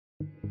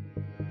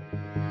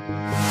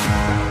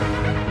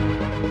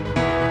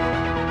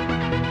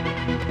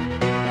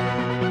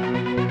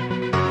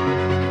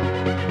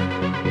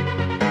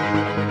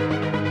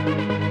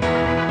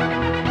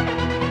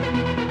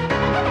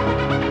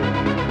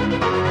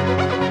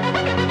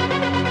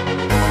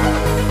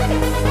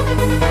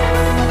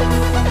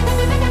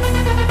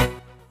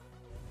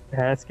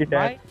भैंस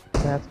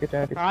की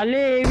टैट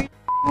काले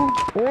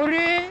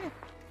ओरे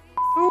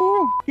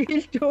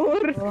किल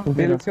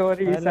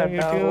चोरी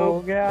साटा हो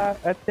गया।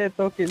 अच्छे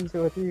तो किल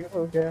चोरी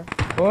हो गया।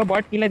 ओ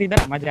बॉट किलर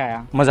इधर मजा आया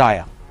हो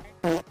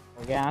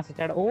गया। यहाँ से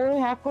चढ़। ओ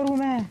हैकर हूँ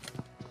मैं।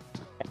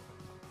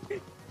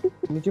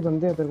 नीचे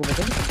बंदे हैं तेरे को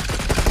पता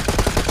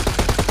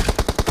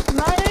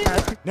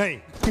नहीं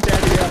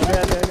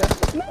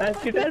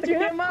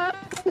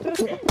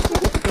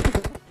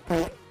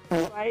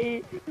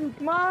भाई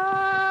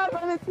मार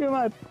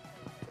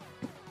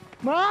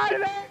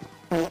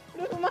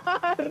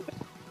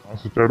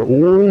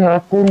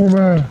हैकर हूँ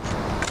मैं।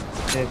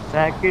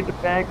 पैकेट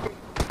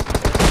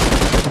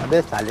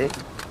अबे साले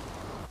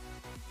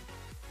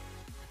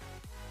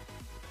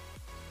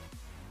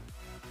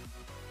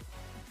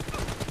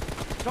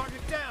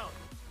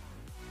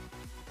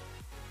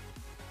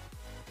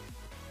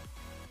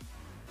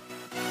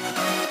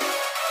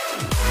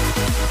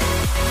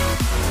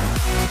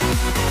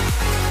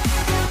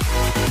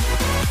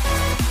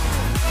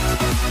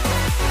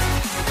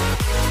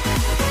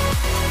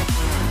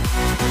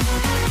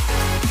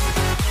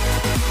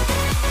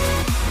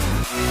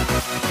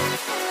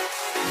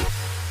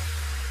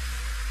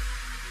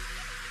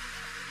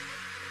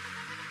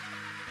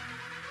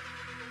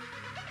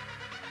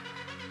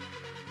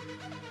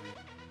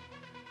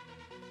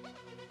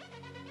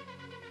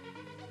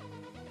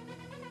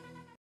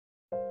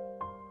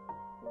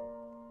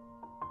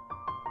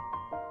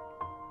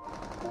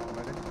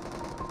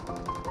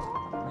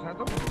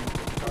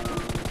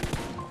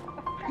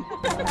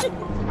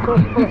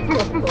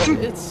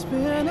It's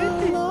been a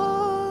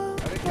long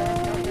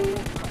day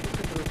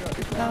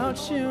without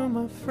you,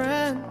 my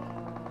friend.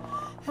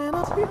 And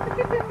I'll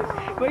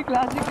भाई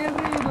क्लासिक खेल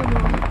रही है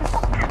दोनों।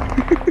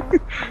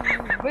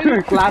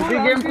 क्लासिक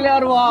गेम प्ले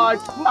और व्हाट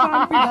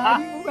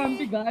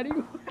गाड़ी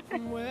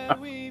where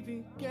we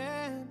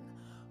began.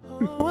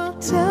 Oh, I'll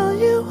tell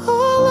you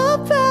all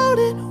about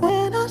it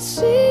when I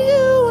see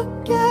you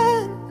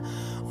again.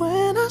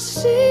 When I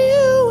see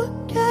you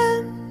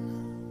again.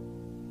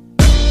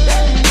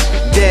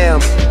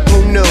 Damn, who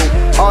knew?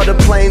 All the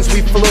planes we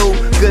flew,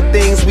 good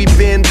things we've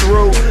been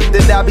through.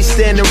 That I'll be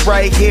standing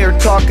right here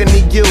talking to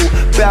you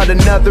about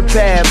another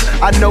path.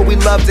 I know we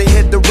love to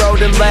hit the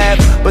road and laugh,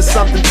 but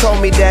something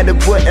told me that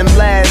it wouldn't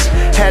last.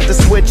 Had to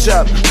switch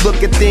up, look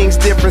at things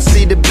different,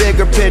 see the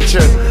bigger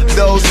picture.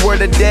 Those were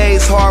the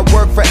days, hard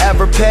work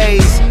forever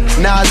pays.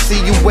 Now I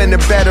see you in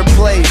a better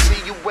place.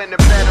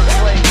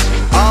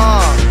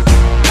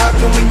 How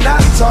can we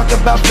not talk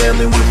about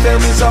family when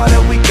family's all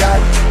that we got?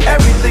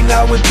 Everything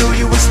I went through,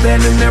 you were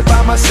standing there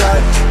by my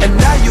side. And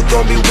now you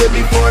gon' be with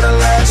me for the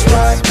last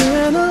ride. It's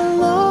been a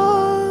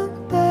long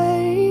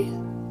day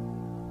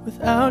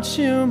without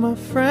you, my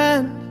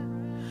friend.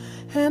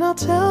 And I'll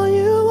tell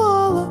you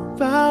all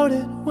about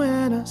it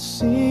when I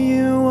see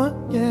you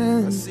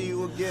again.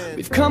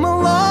 We've come a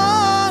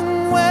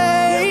long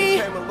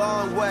way,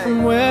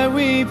 from where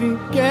we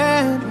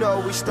began. You know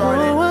we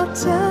started. Oh, I'll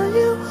tell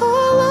you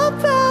all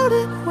about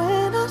it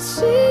when I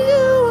see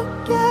you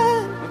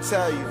again.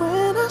 Tell you.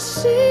 When I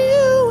see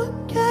you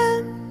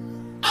again.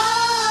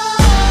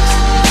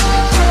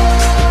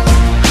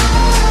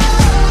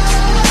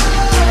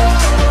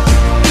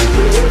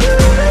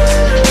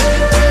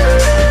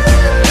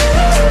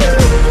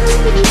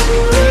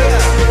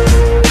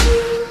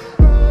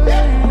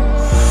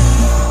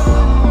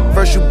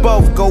 First you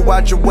both go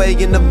out your way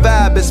and the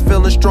vibe is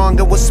feeling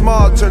stronger. What's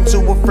small turn to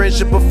a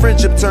friendship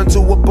turn to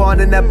a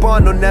bond, and that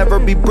bond will never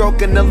be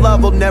broken. The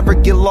love will never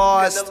get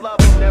lost.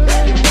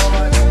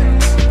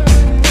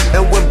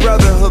 And when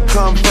brotherhood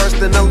come first,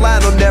 then the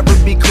line will never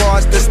be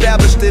crossed.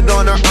 Established it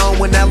on our own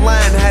when that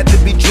line had to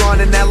be drawn,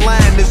 and that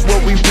line is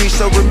what we reach.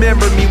 So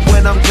remember me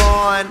when I'm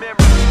gone.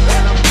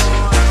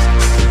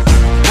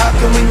 How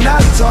can we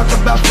not talk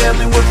about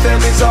family when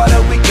family's all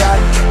that we got?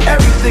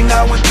 Everything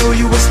I went through,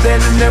 you were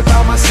standing there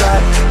by my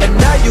side. And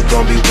now you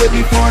gon' be with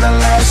me for the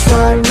last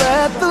ride.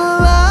 Let the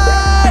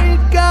light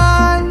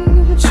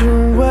guide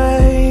your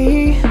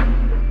way.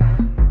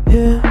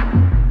 Yeah.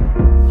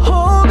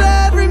 Hold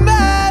every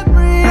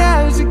memory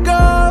as you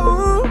go.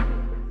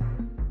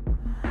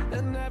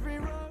 And every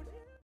road.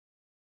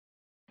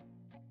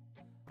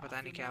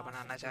 पता नहीं क्या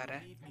बनाना चाह रहा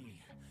है।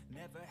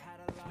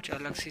 कुछ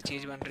अलग सी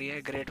चीज बन रही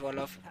है। Great wall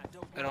of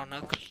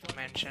Raunak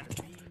mention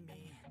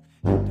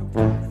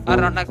और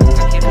रौनक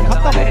का खेल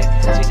खत्म है।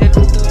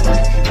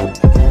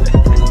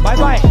 Bye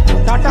bye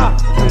tata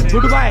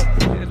good bye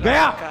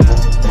गया।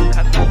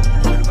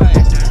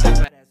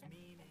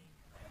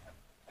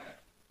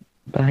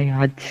 भाई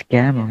आज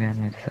स्कैम हो गया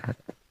मेरे साथ।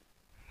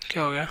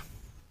 क्या हो गया?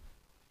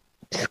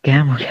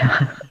 स्कैम हो गया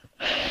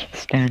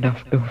स्टैंड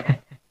ऑफ टू में।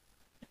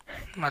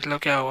 मतलब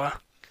क्या हुआ?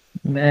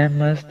 मैं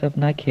मस्त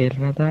अपना खेल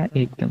रहा था,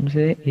 एकदम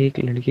से एक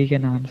लड़की के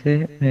नाम से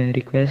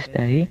रिक्वेस्ट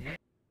आई,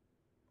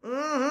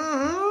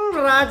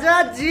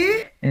 राजा जी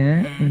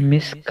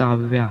मिस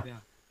काव्या।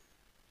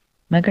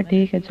 मैं कहा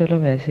ठीक है चलो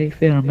वैसे ही।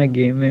 फिर हमें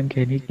गेम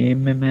खेली। गेम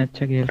में मैं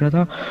अच्छा खेल रहा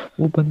था।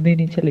 वो बंदे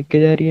नीचे लिख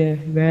के जा रही है,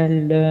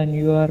 well done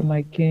you are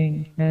my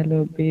king,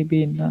 hello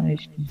baby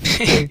nice.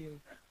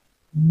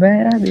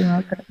 मेरा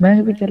दिमाग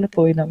मैं भी चलो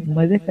कोई ना,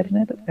 मजे करना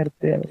है तो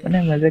करते हैं,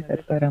 अपने मजे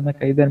करता रहा मैं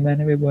कई देर,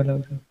 मैंने भी बोला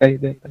उसको कई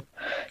देर तक।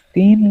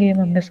 3 गेम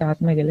हमने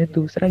साथ में खेले,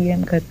 दूसरे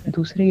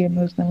गेम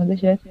में उसने मुझे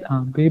शायद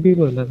हाँ बेबी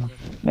बोला था।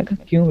 मैं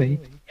कहा क्यों भाई?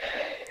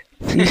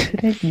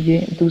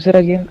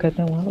 दूसरा गेम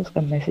खत्म हुआ,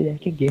 उसका मैसेज आया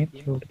कि गेम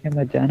छोड़ के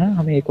मत जाना,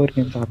 हमें एक और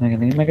गेम साथ में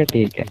खेलेंगे। मैं कहा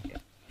ठीक है।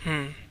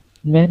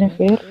 मैंने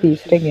फिर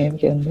तीसरे गेम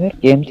के अंदर,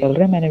 गेम चल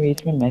रहा है, मैंने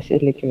बीच में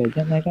मैसेज लिख के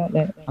भेजा। मैं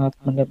कहा आप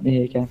मतलब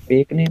ये क्या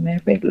फेक नेम है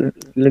फिर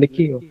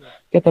लड़की हो?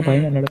 कहता भाई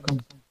मैं लड़का हूँ।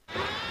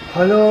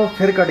 हेलो,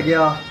 फिर कट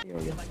गया।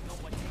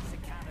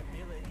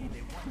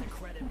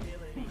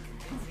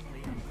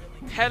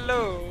 हेलो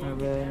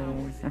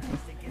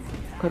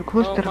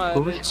खरगोश ओ तेरा मर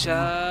दोस्त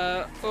जा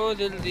ओ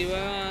दिल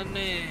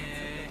दीवाने,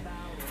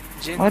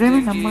 अरे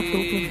मैं नंबर 2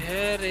 जिंदगी पे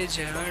है रे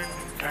जान,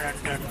 डन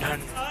डन डन।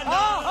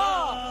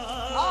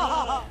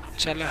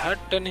 चल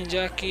हट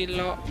निंजा की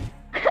लो।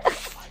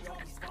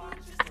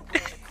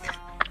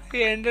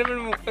 ये एंडरमैन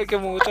मुंह के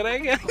मुंह उतर है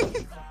क्या?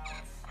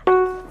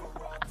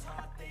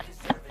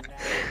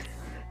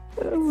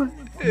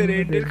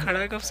 रेंडर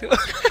खड़ा कब से?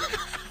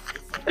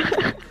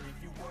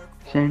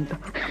 सेंटा।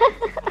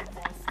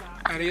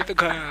 अरे ये तो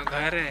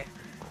घर है।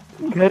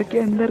 घर के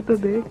अंदर तो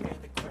देख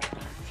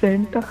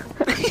सेंटा।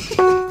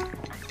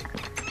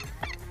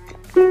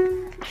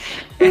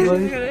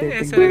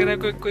 ऐसा लग रहा है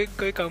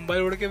कोई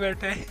कंबल उड़ के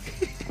बैठा है।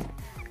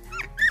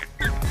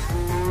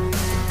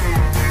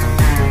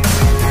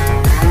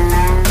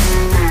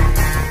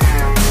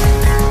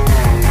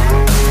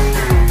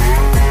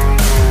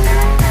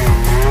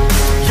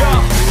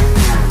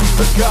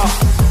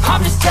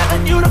 I'm just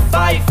telling you to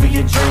fight for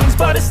your dreams,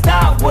 but it's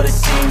not what it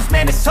seems.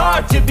 Man, it's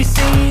hard to be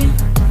seen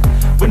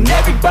when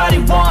everybody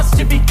wants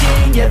to be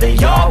king. Yeah, they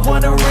all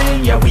wanna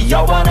ring. Yeah, we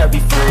all wanna be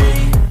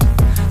free.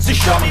 So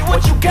show me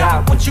what you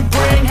got, what you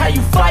bring, how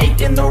you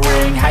fight in the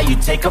ring, how you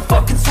take a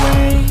fucking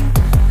swing.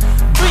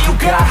 Do you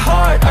got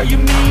heart? Are you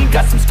mean?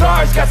 Got some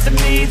scars, got some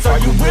needs. Are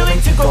you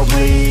willing to go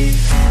bleed?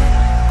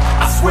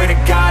 I swear to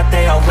God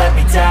they all let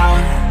me down.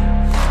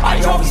 I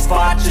always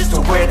fought just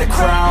to wear the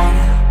crown.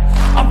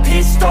 I'm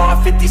pissed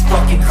off at these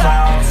fucking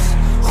clowns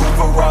who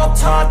were all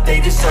taught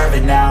they deserve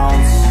an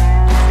ounce.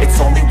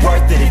 It's only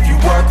worth it if you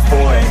work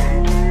for it.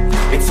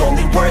 It's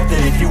only worth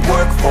it if you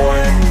work for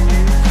it.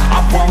 I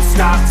won't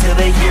stop till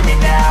they hear me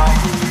now.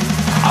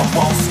 I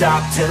won't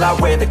stop till I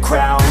wear the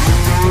crown.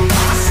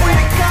 I swear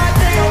to God